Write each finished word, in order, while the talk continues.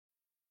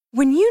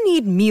When you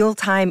need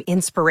mealtime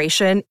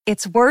inspiration,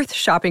 it's worth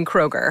shopping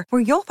Kroger,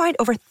 where you'll find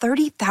over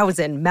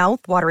 30,000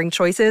 mouth-watering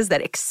choices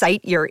that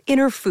excite your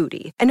inner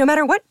foodie. And no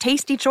matter what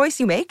tasty choice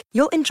you make,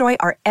 you'll enjoy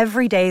our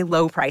everyday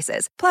low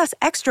prices, plus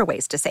extra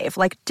ways to save,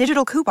 like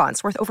digital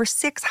coupons worth over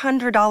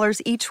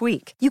 $600 each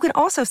week. You can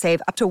also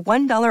save up to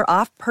 $1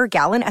 off per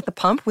gallon at the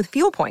pump with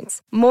fuel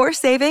points. More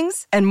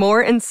savings and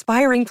more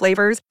inspiring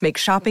flavors make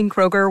shopping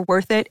Kroger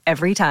worth it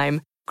every time.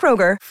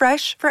 Kroger,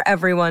 fresh for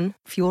everyone.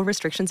 Fuel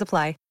restrictions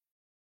apply.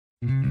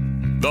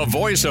 The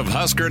voice of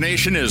Husker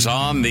Nation is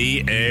on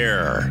the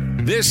air.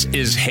 This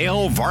is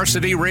Hail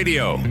Varsity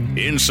Radio.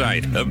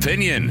 Insight,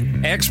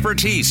 opinion,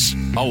 expertise,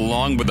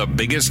 along with the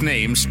biggest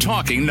names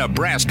talking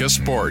Nebraska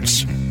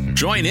sports.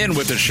 Join in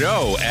with the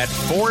show at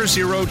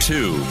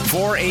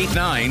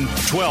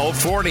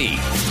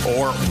 402-489-1240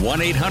 or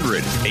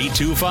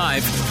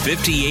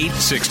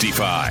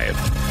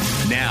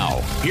 1-800-825-5865.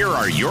 Now, here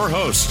are your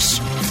hosts,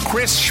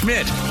 Chris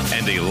Schmidt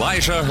and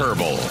Elijah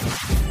Herbal.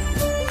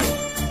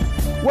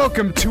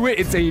 Welcome to it.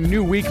 It's a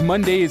new week.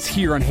 Monday is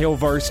here on Hail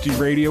Varsity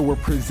Radio. We're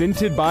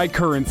presented by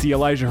Currency,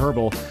 Elijah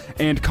Herbal,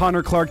 and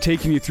Connor Clark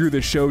taking you through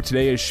the show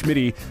today as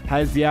Schmitty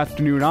has the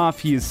afternoon off.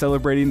 He is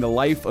celebrating the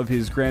life of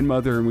his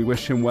grandmother, and we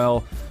wish him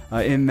well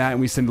in that,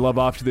 and we send love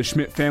off to the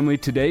Schmidt family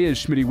today,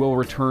 as Schmitty will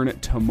return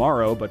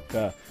tomorrow,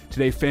 but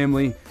today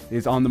family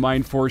is on the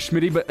mind for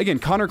Schmitty. But again,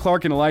 Connor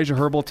Clark and Elijah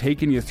Herbal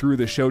taking you through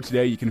the show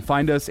today. You can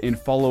find us and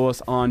follow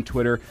us on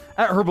Twitter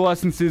at Herbal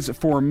Essences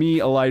for me,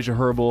 Elijah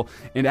Herbal,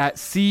 and at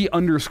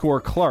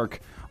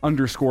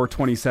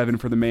C_Clark_27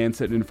 for the man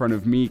sitting in front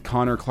of me,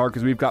 Connor Clark,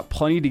 as we've got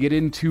plenty to get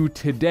into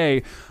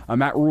today.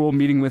 Matt Rhule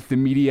meeting with the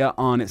media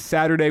on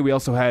Saturday. We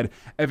also had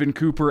Evan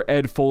Cooper,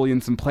 Ed Foley,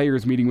 and some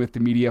players meeting with the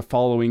media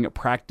following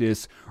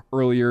practice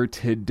earlier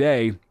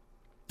today.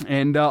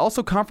 And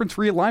also conference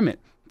realignment.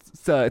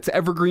 It's an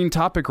evergreen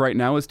topic right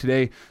now, as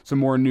today some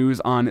more news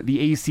on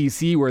the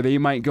ACC, where they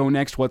might go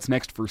next, what's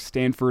next for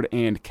Stanford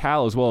and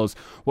Cal, as well as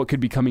what could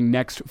be coming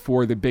next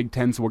for the Big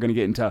Ten. So we're going to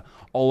get into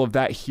all of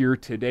that here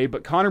today.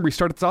 But Connor, we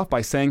start this off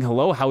by saying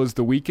hello. How was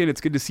the weekend? It's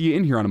good to see you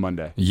in here on a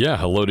Monday. Yeah,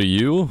 hello to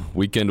you.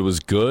 Weekend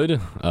was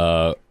good.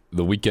 The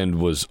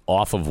weekend was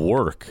off of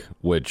work,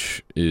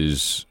 which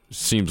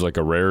seems like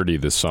a rarity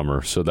this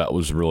summer. So that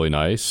was really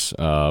nice.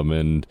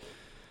 And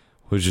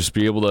was just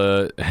be able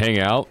to hang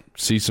out,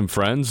 see some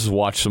friends,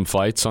 watch some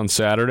fights on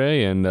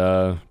Saturday, and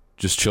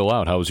just chill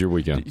out. How was your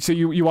weekend? So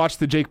you watched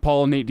the Jake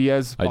Paul and Nate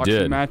Diaz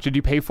boxing match. Did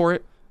you pay for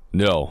it?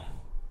 No.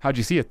 How'd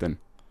you see it then?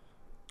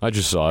 I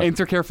just saw it.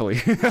 Answer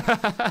carefully.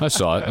 I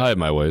saw it. I had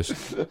my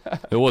ways.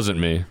 It wasn't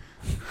me.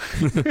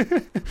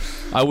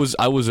 I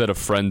was at a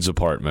friend's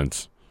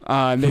apartment.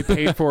 And they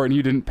paid for it, and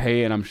you didn't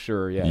pay, and I'm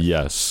sure, yes.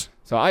 Yes.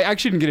 So I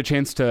actually didn't get a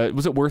chance to.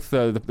 Was it worth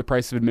the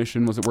price of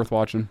admission? Was it worth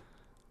watching?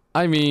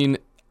 I mean,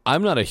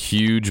 I'm not a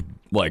huge,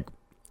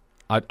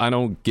 I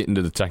don't get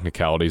into the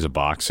technicalities of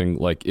boxing.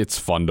 Like, it's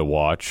fun to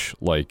watch.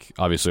 Like,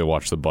 obviously I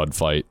watched the Bud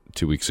fight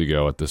 2 weeks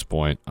ago at this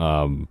point.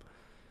 I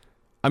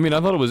mean,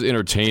 I thought it was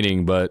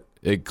entertaining, but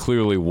it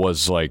clearly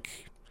was,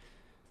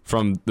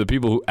 from the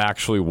people who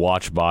actually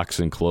watch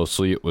boxing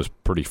closely, it was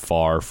pretty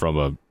far from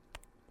a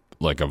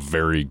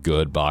very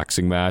good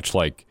boxing match.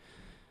 Like,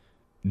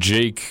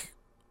 Jake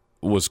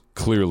was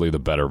clearly the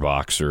better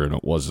boxer, and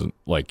it wasn't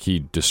like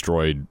he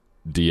destroyed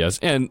Diaz.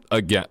 And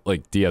again,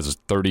 Diaz is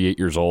 38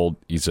 years old.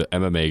 He's an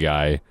MMA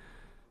guy.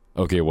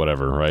 Okay,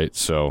 whatever, right?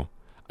 So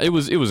it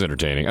was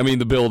entertaining. I mean,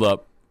 the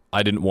build-up,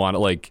 I didn't want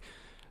it.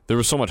 There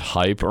was so much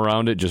hype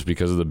around it just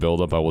because of the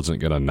build-up. I wasn't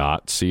going to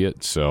not see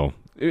it. So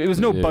it was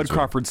no Bud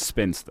Crawford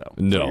spins, though.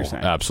 No,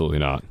 absolutely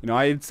not.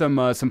 I had some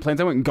plans.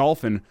 I went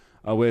golfing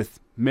with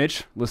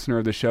Mitch, listener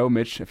of the show.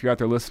 Mitch, if you're out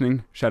there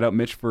listening, shout out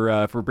Mitch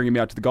for bringing me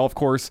out to the golf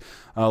course,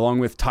 along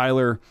with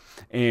Tyler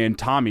and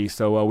Tommy.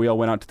 So we all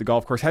went out to the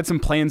golf course. Had some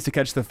plans to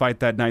catch the fight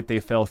that night.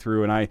 They fell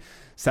through, and I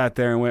sat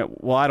there and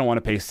went, well, I don't want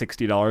to pay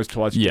 $60 to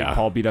watch Jake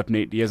Paul beat up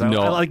Nate Diaz. I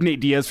like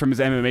Nate Diaz from his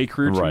MMA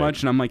career too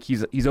much, and I'm like,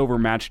 he's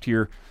overmatched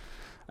here.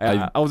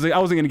 I wasn't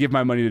going to give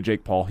my money to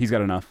Jake Paul. He's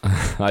got enough.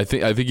 I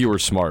think you were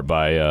smart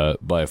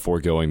by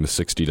foregoing the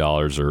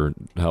 $60 or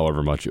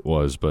however much it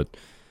was, but.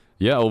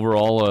 Yeah,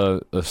 overall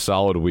a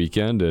solid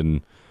weekend,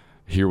 and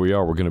here we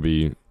are. We're gonna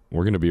be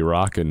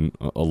rocking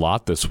a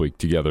lot this week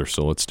together.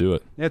 So let's do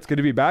it. Yeah, it's good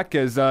to be back.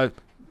 As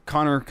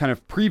Connor kind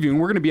of previewing,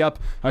 we're gonna be up.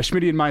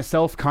 Schmitty and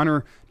myself,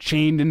 Connor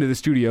chained into the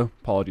studio.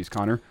 Apologies,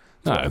 Connor.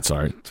 So it's all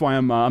right. That's why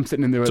I'm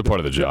sitting in the. It's a part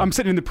of the job. I'm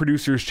sitting in the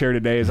producer's chair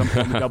today as I'm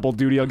playing the double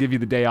duty. I'll give you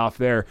the day off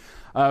there.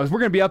 We're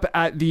going to be up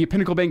at the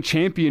Pinnacle Bank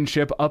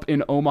Championship up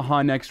in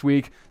Omaha next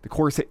week. The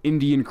course at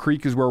Indian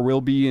Creek is where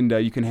we'll be, and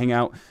you can hang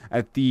out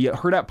at the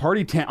Hurrdat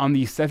Party tent on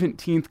the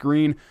 17th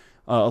green.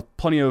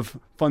 Plenty of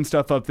fun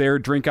stuff up there,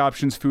 drink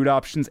options, food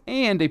options,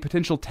 and a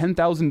potential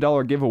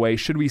 $10,000 giveaway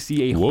should we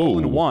see a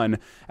hole-in-one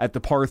at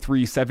the par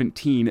 3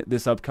 17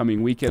 this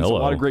upcoming weekend. So a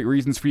lot of great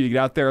reasons for you to get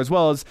out there, as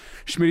well as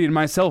Schmitty and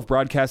myself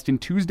broadcasting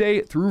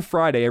Tuesday through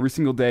Friday, every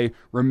single day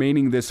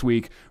remaining this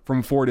week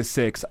from 4 to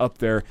 6 up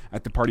there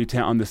at the party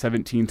tent on the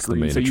 17th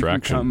green. So you can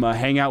come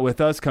hang out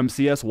with us, come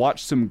see us,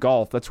 watch some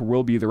golf. That's where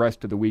we'll be the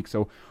rest of the week.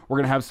 So we're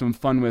going to have some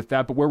fun with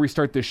that. But where we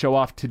start this show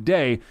off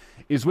today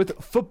is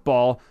with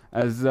football,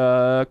 as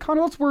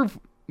Connor, let's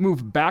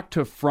move back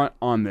to front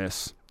on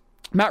this.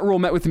 Matt Rhule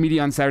met with the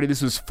media on Saturday.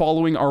 This was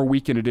following our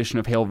weekend edition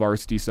of Hail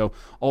Varsity, so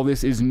all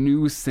this is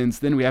new since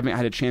then. We haven't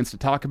had a chance to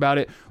talk about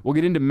it. We'll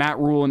get into Matt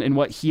Rhule and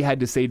what he had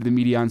to say to the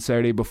media on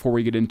Saturday before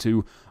we get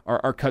into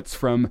our cuts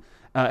from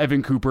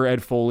Evan Cooper,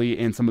 Ed Foley,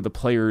 and some of the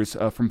players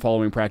from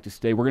following practice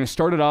today. We're going to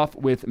start it off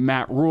with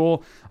Matt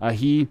Rhule.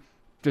 He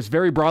just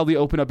very broadly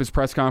opened up his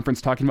press conference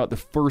talking about the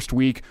first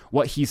week,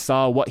 what he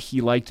saw, what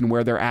he liked, and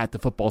where they're at, the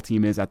football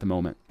team is at the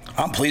moment.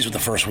 I'm pleased with the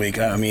first week.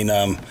 I mean,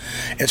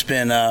 it's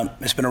been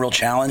a real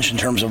challenge in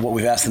terms of what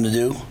we've asked them to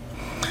do.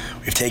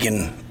 We've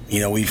taken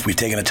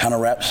a ton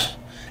of reps,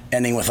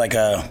 ending with like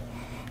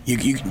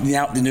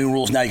now the new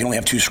rules now you can only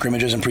have 2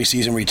 scrimmages in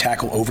preseason where you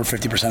tackle over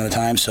 50% of the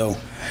time. So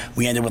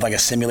we ended with like a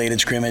simulated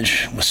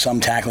scrimmage with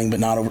some tackling, but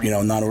not over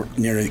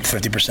nearly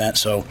 50%.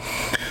 So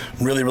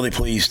really, really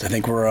pleased. I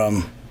think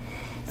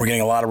we're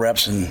getting a lot of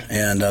reps,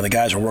 and the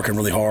guys are working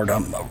really hard.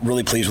 I'm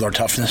really pleased with our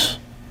toughness,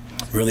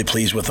 really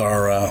pleased with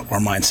our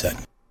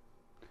mindset.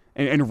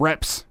 And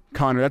reps,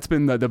 Connor, that's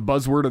been the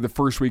buzzword of the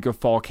first week of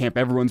fall camp.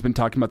 Everyone's been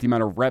talking about the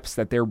amount of reps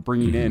that they're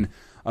bringing in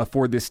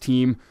for this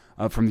team,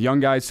 from the young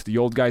guys to the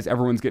old guys.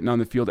 Everyone's getting on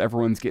the field.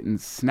 Everyone's getting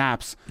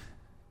snaps,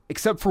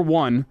 except for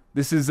one.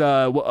 This is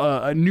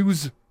a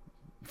news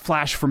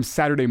flash from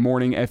Saturday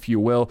morning, if you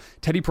will.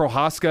 Teddy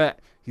Prohaska,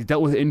 he's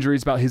dealt with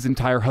injuries about his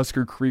entire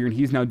Husker career, and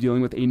he's now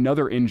dealing with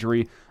another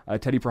injury.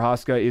 Teddy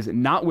Prohaska is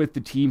not with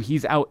the team.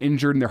 He's out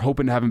injured, and they're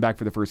hoping to have him back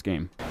for the first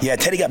game. Yeah,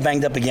 Teddy got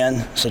banged up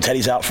again, so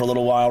Teddy's out for a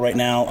little while right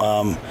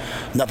now.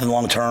 Nothing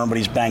long-term, but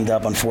he's banged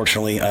up,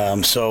 unfortunately.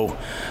 He'll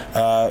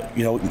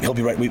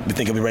be right. We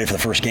think he'll be ready for the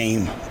first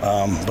game.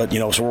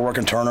 So we're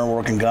working Turner, we're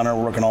working Gunner,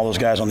 we're working all those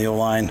guys on the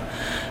O-line,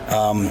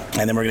 and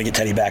then we're going to get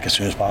Teddy back as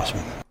soon as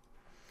possible.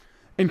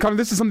 And Connor,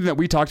 this is something that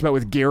we talked about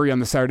with Gary on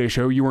the Saturday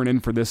show. You weren't in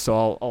for this,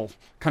 so I'll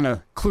kind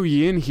of clue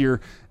you in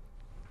here.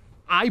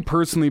 I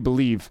personally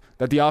believe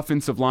that the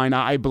offensive line,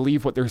 I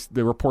believe what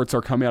the reports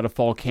are coming out of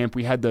fall camp.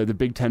 We had the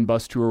Big Ten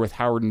bus tour with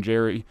Howard and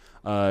Jerry.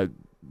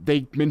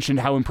 They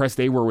mentioned how impressed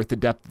they were with the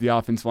depth of the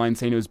offensive line,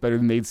 saying it was better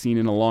than they'd seen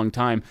in a long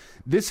time.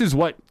 This is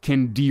what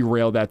can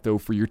derail that, though,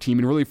 for your team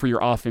and really for your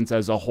offense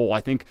as a whole.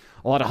 I think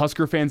a lot of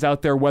Husker fans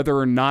out there, whether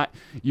or not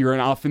you're an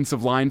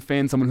offensive line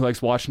fan, someone who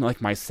likes watching like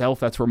myself,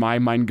 that's where my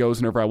mind goes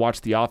whenever I watch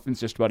the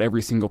offense, just about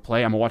every single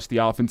play. I'm going to watch the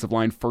offensive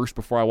line first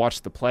before I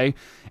watch the play.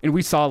 And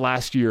we saw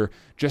last year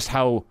just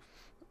how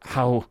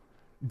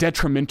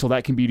detrimental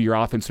that can be to your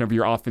offense whenever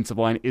your offensive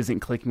line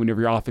isn't clicking,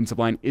 whenever your offensive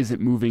line isn't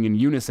moving in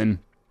unison.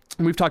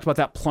 And we've talked about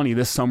that plenty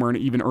this summer and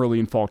even early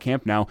in fall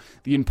camp now,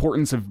 the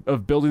importance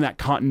of building that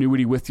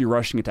continuity with your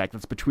rushing attack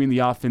that's between the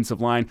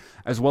offensive line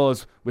as well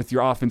as with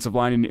your offensive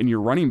line and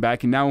your running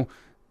back. And now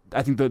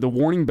I think the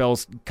warning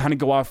bells kind of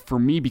go off for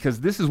me because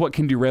this is what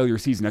can derail your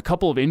season. A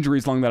couple of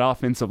injuries along that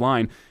offensive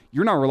line,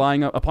 you're not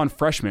relying upon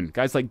freshmen,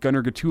 guys like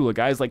Gunnar Gatula,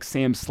 guys like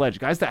Sam Sledge,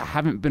 guys that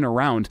haven't been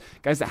around,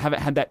 guys that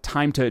haven't had that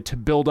time to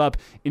build up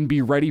and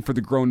be ready for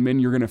the grown men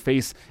you're going to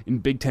face in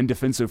Big Ten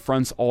defensive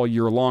fronts all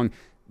year long.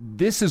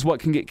 This is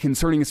what can get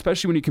concerning,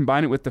 especially when you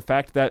combine it with the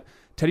fact that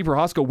Teddy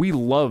Prohaska, we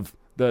love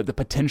the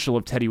potential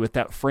of Teddy with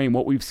that frame,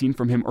 what we've seen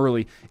from him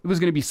early. It was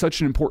going to be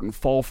such an important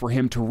fall for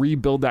him to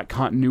rebuild that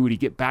continuity,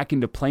 get back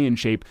into playing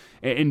shape,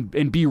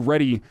 and be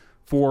ready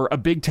for a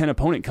Big Ten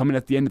opponent coming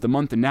at the end of the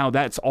month. And now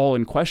that's all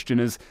in question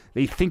as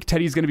they think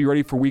Teddy's going to be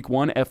ready for week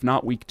 1, if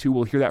not week 2.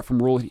 We'll hear that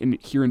from Rhule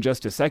here in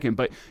just a second.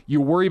 But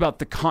you worry about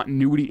the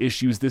continuity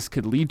issues this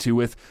could lead to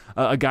with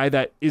a guy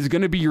that is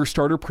going to be your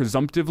starter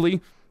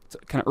presumptively.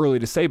 It's kind of early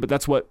to say, but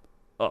that's what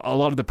a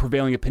lot of the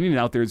prevailing opinion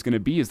out there is going to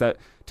be, is that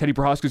Teddy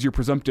Prohaska is your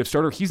presumptive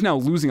starter. He's now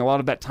losing a lot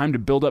of that time to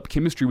build up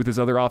chemistry with his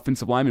other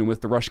offensive linemen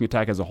with the rushing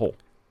attack as a whole.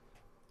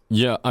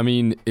 Yeah, I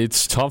mean,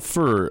 it's tough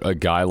for a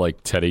guy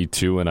like Teddy,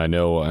 too, and I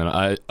know,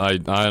 and I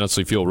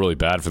honestly feel really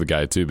bad for the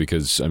guy, too,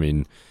 because, I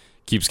mean,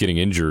 keeps getting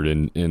injured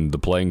and the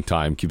playing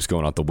time keeps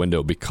going out the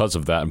window because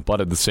of that. But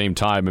at the same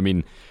time, I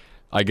mean,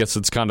 I guess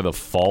it's kind of the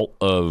fault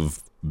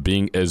of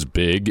being as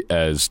big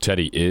as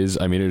Teddy is.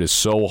 I mean, it is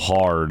so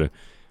hard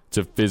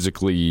to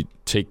physically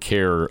take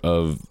care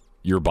of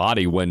your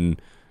body when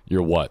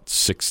you're,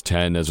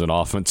 6'10" as an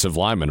offensive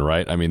lineman,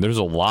 right? I mean, there's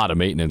a lot of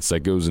maintenance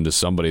that goes into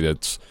somebody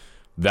that's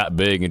that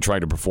big and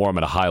trying to perform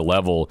at a high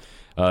level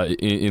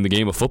in the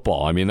game of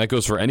football. I mean, that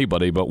goes for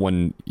anybody, but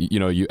when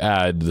you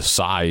add the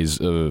size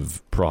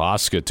of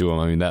Prohaska to him,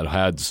 I mean, that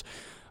adds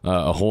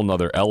a whole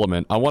nother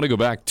element. I want to go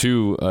back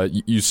to,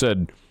 you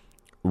said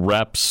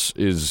reps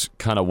is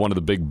kind of one of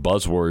the big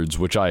buzzwords,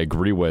 which I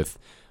agree with.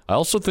 I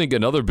also think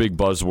another big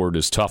buzzword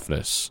is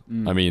toughness.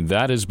 I mean,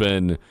 that has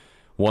been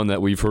one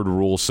that we've heard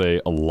Rhule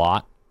say a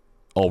lot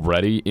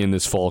already in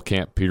this fall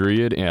camp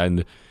period,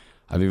 and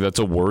I think that's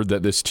a word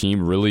that this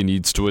team really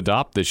needs to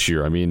adopt this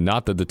year. I mean,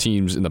 not that the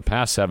teams in the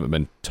past haven't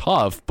been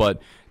tough,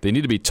 but they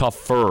need to be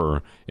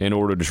tougher in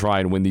order to try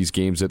and win these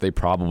games that they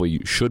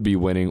probably should be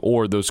winning,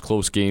 or those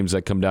close games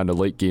that come down to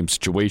late game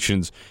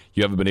situations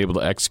you haven't been able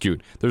to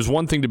execute. There's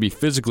one thing to be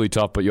physically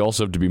tough, but you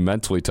also have to be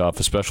mentally tough,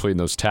 especially in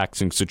those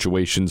taxing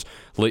situations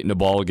late in a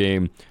ball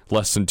game,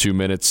 less than 2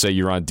 minutes. Say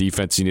you're on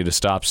defense, you need to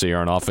stop. Say you're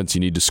on offense,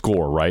 you need to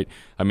score, right?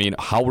 I mean,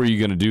 how are you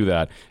going to do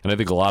that? And I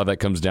think a lot of that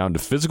comes down to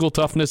physical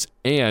toughness,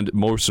 and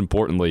most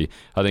importantly,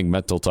 I think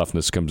mental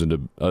toughness comes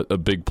into a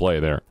big play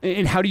there.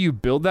 And how do you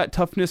build that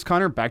toughness,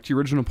 Connor? Back to your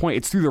original point,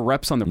 it's through the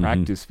reps on the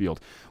practice field.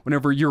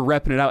 Whenever you're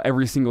repping it out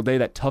every single day,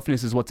 that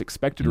toughness is what's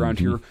expected around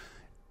here.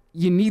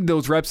 You need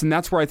those reps, and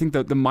that's where I think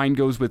that the mind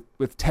goes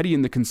with Teddy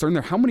and the concern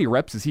there. How many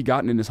reps has he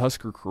gotten in his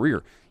Husker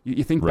career?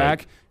 You think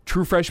back,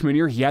 true freshman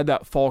year, he had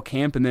that fall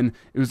camp, and then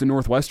it was the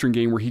Northwestern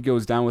game where he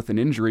goes down with an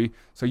injury.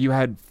 So you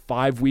had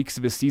 5 weeks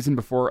of his season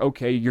before,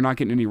 okay, you're not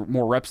getting any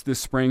more reps this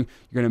spring.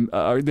 You're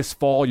gonna this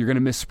fall, you're going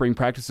to miss spring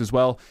practice as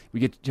well.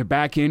 We get you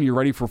back in, you're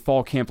ready for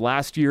fall camp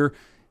last year.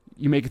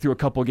 You make it through a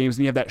couple of games,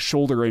 and you have that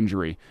shoulder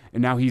injury,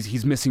 and now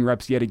he's missing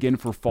reps yet again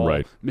for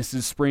fall.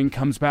 Misses spring,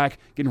 comes back,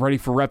 getting ready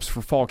for reps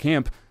for fall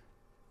camp.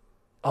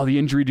 Oh, the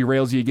injury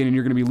derails you again, and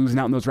you're going to be losing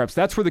out in those reps.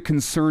 That's where the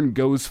concern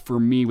goes for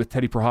me with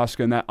Teddy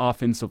Prochazka and that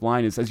offensive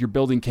line is as you're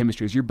building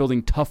chemistry, as you're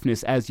building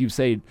toughness, as you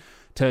say,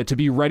 to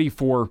be ready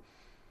for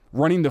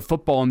running the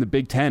football in the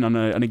Big Ten on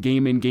a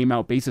game-in,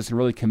 game-out basis and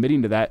really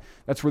committing to that.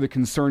 That's where the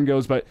concern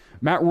goes. But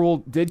Matt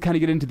Rhule did kind of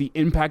get into the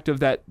impact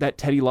of that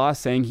Teddy loss,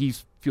 saying he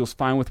feels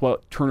fine with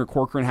what Turner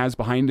Corcoran has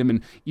behind him,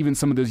 and even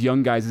some of those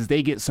young guys as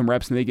they get some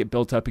reps and they get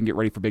built up and get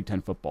ready for Big Ten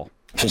football.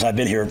 Since I've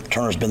been here,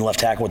 Turner's been left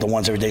tackle with the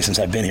ones every day since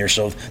I've been here,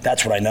 so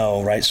that's what I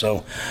know, right?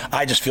 So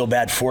I just feel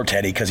bad for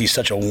Teddy because he's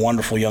such a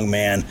wonderful young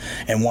man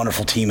and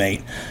wonderful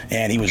teammate,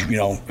 and he was,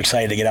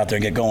 excited to get out there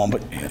and get going.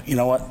 But you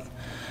know what?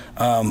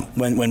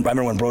 When I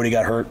remember when Brody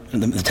got hurt, the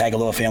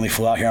Tagovailoa family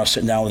flew out here. I was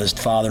sitting down with his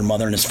father and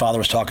mother, and his father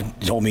was talking.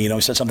 He told me,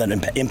 he said something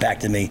that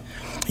impacted me.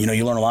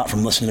 You learn a lot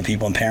from listening to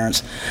people and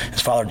parents.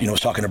 His father, was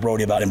talking to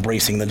Brody about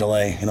embracing the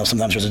delay.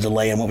 Sometimes there's a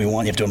delay in what we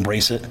want. You have to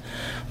embrace it.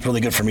 It's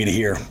really good for me to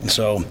hear. And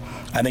so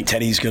I think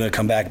Teddy's going to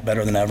come back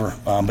better than ever.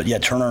 But yeah,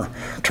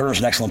 Turner's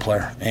an excellent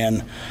player.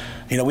 And,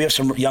 we have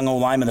some young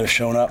old linemen that are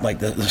showing up, like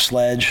the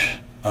Sledge.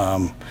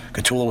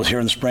 Catula was here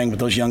in the spring, but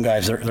those young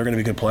guys, they're going to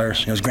be good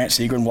players. As Grant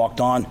Segrin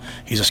walked on,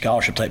 he's a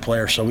scholarship type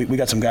player. So we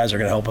got some guys that are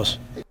going to help us.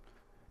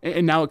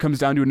 And now it comes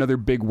down to another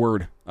big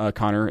word,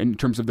 Connor, in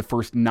terms of the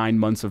first 9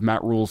 months of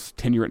Matt Rhule's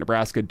tenure at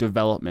Nebraska,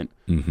 development.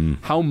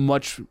 How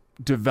much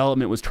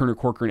development was Turner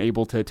Corcoran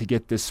able to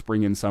get this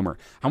spring and summer?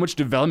 How much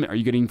development are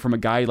you getting from a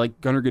guy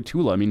like Gunnar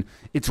Gatula? I mean,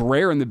 it's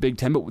rare in the Big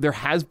Ten, but there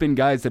has been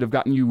guys that have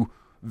gotten you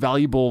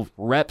valuable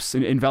reps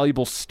and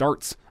valuable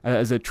starts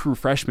as a true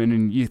freshman.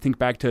 And you think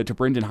back to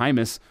Brendan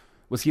Hymas.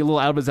 Was he a little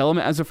out of his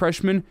element as a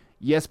freshman?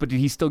 Yes, but did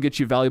he still get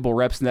you valuable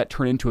reps and that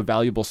turn into a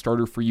valuable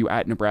starter for you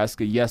at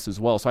Nebraska? Yes, as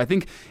well. So I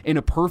think in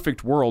a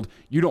perfect world,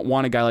 you don't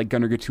want a guy like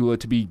Gunnar Gatula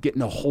to be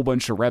getting a whole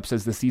bunch of reps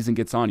as the season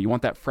gets on. You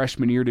want that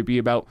freshman year to be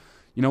about,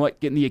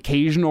 getting the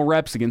occasional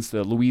reps against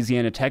the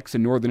Louisiana Techs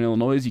and Northern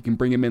Illinois. You can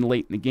bring him in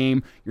late in the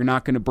game. You're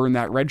not going to burn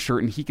that red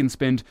shirt, and he can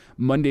spend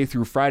Monday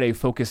through Friday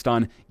focused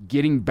on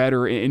getting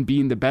better and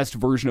being the best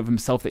version of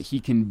himself that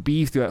he can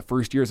be through that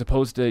first year, as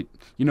opposed to,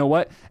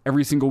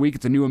 every single week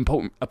it's a new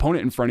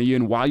opponent in front of you,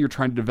 and while you're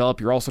trying to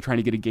develop, you're also trying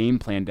to get a game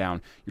plan down.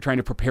 You're trying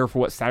to prepare for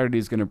what Saturday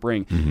is going to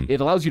bring.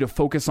 It allows you to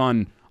focus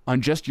on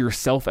just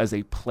yourself as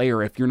a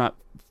player if you're not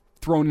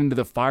thrown into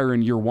the fire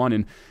in year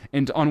one.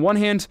 And on one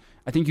hand,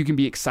 I think you can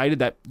be excited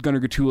that Gunnar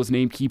Gatula's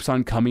name keeps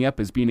on coming up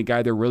as being a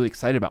guy they're really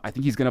excited about. I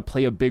think he's going to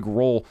play a big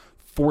role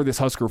for this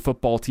Husker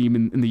football team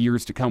in the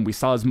years to come. We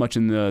saw as much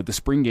in the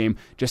spring game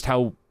just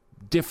how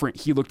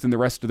different he looked than the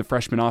rest of the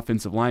freshman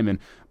offensive linemen.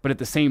 But at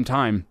the same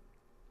time,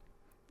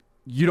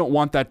 you don't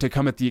want that to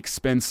come at the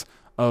expense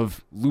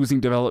of losing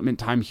development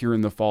time here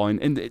in the fall.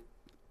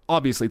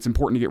 Obviously, it's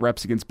important to get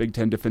reps against Big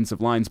Ten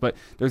defensive lines, but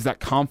there's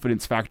that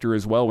confidence factor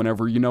as well.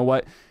 Whenever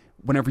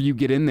you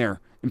get in there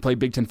and play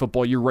Big Ten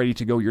football, you're ready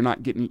to go. You're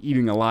not getting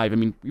eaten alive. I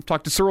mean, we've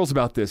talked to Searles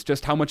about this,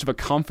 just how much of a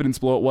confidence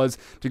blow it was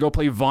to go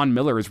play Von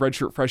Miller as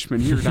redshirt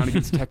freshman year down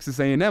against Texas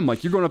A&M.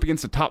 Like, you're going up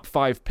against a top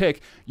 5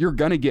 pick, you're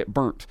going to get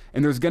burnt.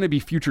 And there's going to be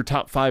future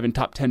top 5 and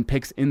top 10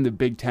 picks in the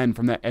Big Ten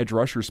from that edge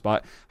rusher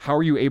spot. How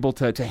are you able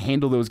to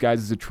handle those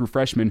guys as a true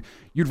freshman?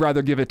 You'd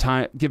rather give a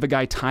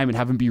guy time and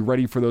have him be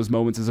ready for those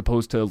moments as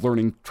opposed to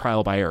learning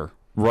trial by error.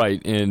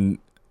 Right, and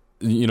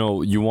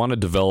you want to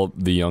develop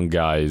the young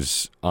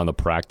guys on the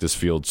practice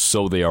field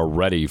so they are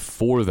ready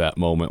for that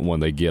moment when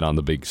they get on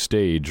the big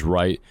stage,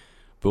 right?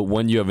 But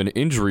when you have an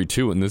injury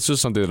too, and this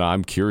is something that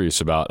I'm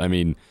curious about, I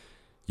mean,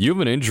 you have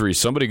an injury,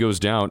 somebody goes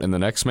down, and the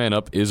next man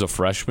up is a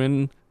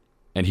freshman,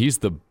 and he's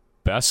the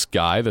best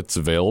guy that's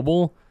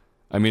available.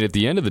 I mean, at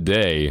the end of the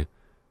day,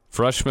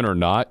 freshman or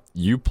not,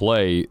 you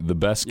play the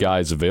best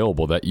guys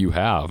available that you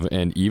have.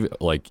 And even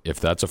if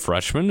that's a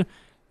freshman,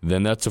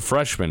 then that's a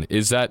freshman.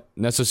 Is that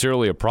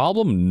necessarily a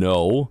problem?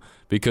 No,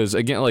 because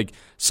again, like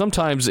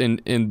sometimes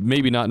in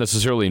maybe not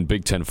necessarily in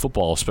Big Ten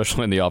football,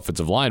 especially in the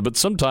offensive line, but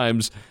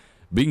sometimes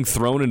being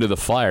thrown into the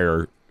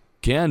fire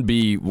can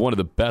be one of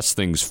the best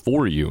things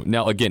for you.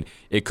 Now, again,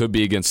 it could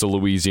be against a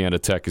Louisiana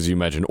Tech, as you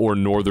mentioned, or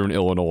Northern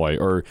Illinois,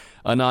 or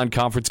a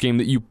non-conference game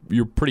that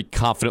you're pretty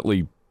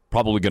confidently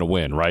probably going to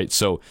win, right?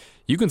 So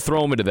you can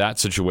throw them into that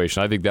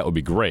situation. I think that would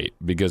be great,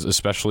 because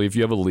especially if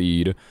you have a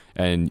lead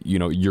and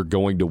you're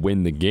going to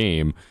win the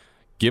game,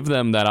 give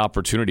them that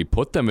opportunity.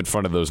 Put them in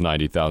front of those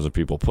 90,000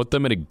 people. Put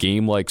them in a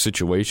game-like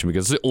situation,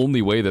 because it's the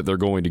only way that they're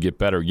going to get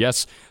better.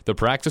 Yes, the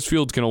practice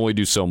field can only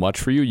do so much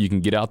for you. You can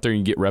get out there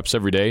and get reps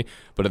every day,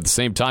 but at the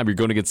same time, you're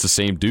going against the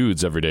same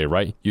dudes every day,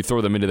 right? You throw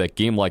them into that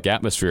game-like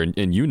atmosphere,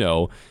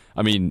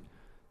 and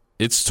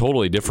it's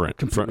totally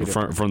different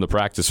from the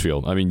practice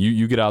field. I mean,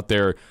 you get out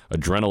there,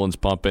 adrenaline's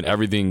pumping,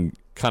 everything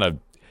kind of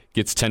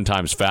gets 10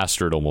 times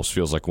faster, it almost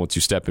feels like, once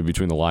you step in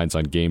between the lines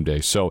on game day.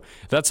 So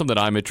that's something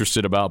I'm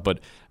interested about. But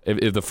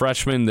if the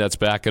freshman that's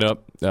backing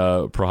up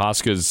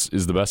Prohaska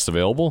is the best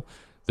available,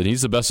 then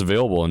he's the best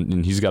available,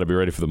 and he's got to be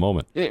ready for the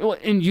moment.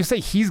 And you say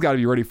he's got to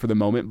be ready for the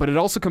moment, but it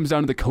also comes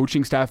down to the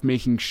coaching staff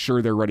making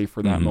sure they're ready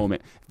for that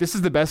moment. If this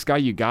is the best guy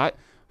you got,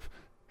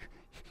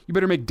 you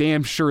better make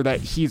damn sure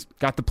that he's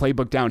got the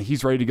playbook down.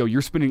 He's ready to go.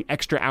 You're spending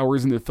extra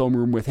hours in the film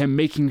room with him,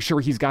 making sure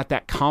he's got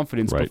that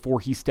confidence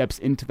before he steps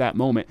into that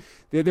moment.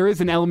 There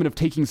is an element of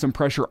taking some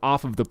pressure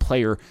off of the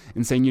player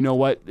and saying, you know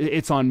what,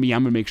 it's on me.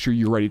 I'm going to make sure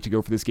you're ready to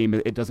go for this game.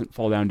 It doesn't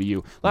fall down to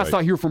you. Last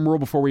thought here from Rhule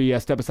before we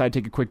step aside,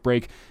 take a quick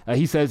break.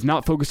 He says,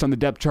 not focused on the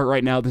depth chart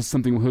right now. This is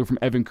something we'll hear from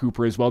Evan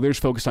Cooper as well. They're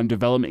just focused on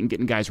development and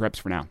getting guys reps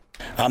for now.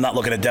 I'm not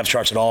looking at depth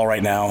charts at all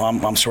right now.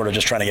 I'm sort of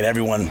just trying to get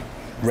everyone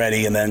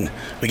ready, and then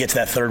we get to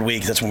that third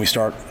week. That's when we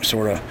start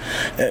sort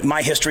of.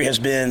 My history has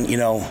been,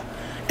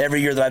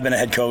 every year that I've been a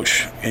head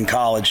coach in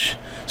college,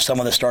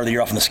 someone that started the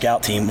year off on the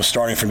scout team was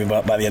starting for me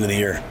by the end of the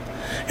year.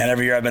 And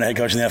every year I've been a head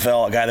coach in the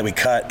NFL, a guy that we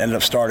cut ended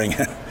up starting.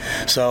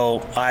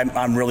 So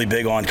I'm really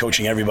big on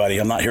coaching everybody.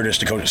 I'm not here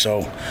just to coach.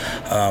 So,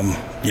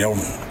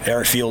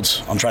 Eric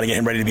Fields, I'm trying to get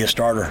him ready to be a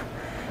starter.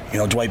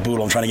 Dwight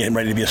Boodle, I'm trying to get him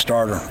ready to be a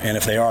starter. And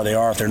if they are, they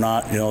are. If they're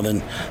not,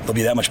 then they'll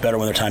be that much better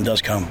when their time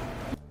does come.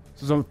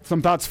 So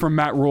some thoughts from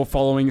Matt Rhule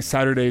following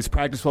Saturday's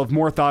practice. We'll have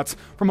more thoughts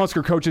from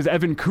Husker coaches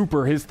Evan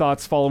Cooper, his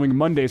thoughts following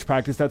Monday's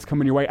practice. That's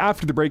coming your way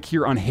after the break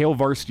here on Hail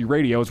Varsity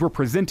Radio, as we're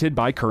presented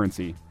by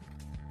Currency.